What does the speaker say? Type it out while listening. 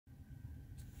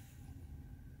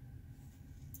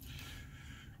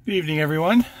Good evening,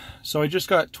 everyone. So I just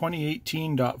got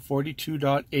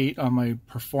 2018.42.8 on my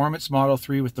Performance Model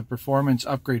 3 with the Performance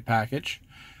Upgrade package,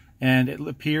 and it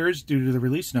appears, due to the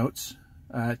release notes,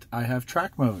 that I have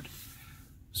track mode.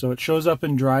 So it shows up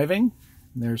in driving.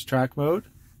 There's track mode.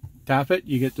 Tap it,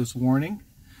 you get this warning.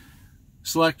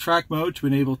 Select track mode to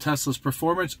enable Tesla's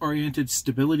performance-oriented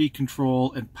stability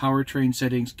control and powertrain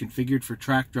settings configured for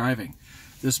track driving.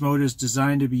 This mode is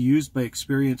designed to be used by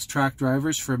experienced track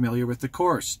drivers familiar with the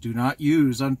course. Do not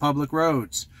use on public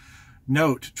roads.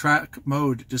 Note, track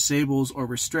mode disables or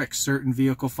restricts certain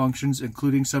vehicle functions,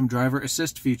 including some driver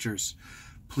assist features.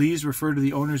 Please refer to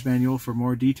the owner's manual for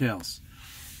more details.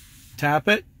 Tap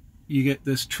it, you get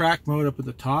this track mode up at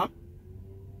the top.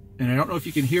 And I don't know if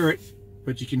you can hear it,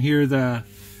 but you can hear the,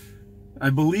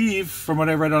 I believe, from what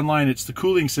I read online, it's the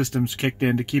cooling systems kicked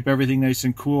in to keep everything nice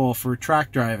and cool for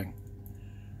track driving.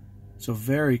 So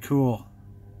very cool.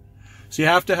 So you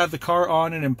have to have the car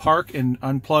on and in park and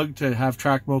unplugged to have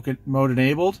track mode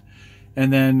enabled.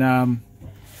 And then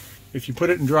if you put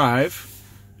it in drive,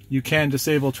 you can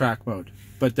disable track mode,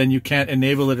 but then you can't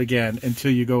enable it again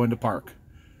until you go into park.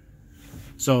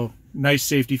 So nice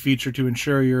safety feature to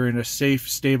ensure you're in a safe,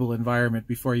 stable environment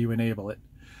before you enable it.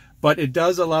 But it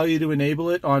does allow you to enable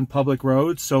it on public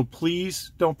roads, so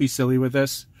please don't be silly with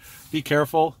this. Be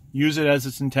careful, use it as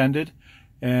it's intended.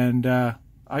 And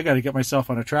I got to get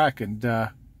myself on a track and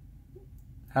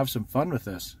have some fun with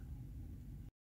this.